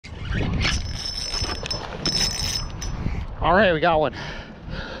All right, we got one.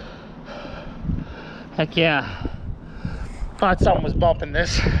 Heck yeah. Thought someone was bumping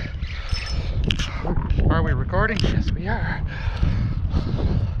this. Are we recording? Yes, we are.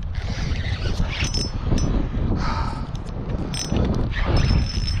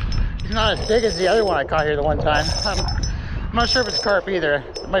 He's not as big as the other one I caught here the one time. I'm not sure if it's carp either.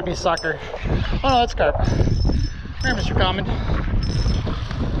 It might be sucker. Oh no, it's carp. Here, Mr. Common.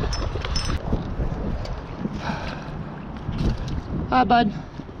 Hi, bud.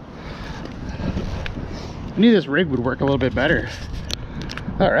 I knew this rig would work a little bit better.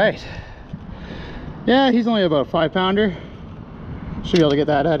 All right. Yeah, he's only about a 5-pounder. Should be able to get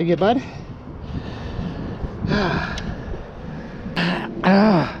that out of you, bud.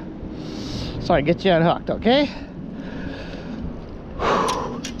 So I get you unhooked, okay?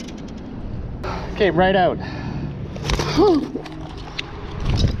 Okay, right out.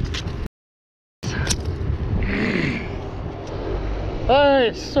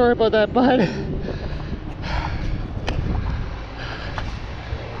 Alright, sorry about that, bud.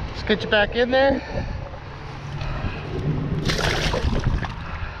 Just get you back in there.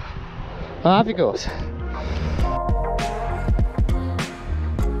 Off he goes.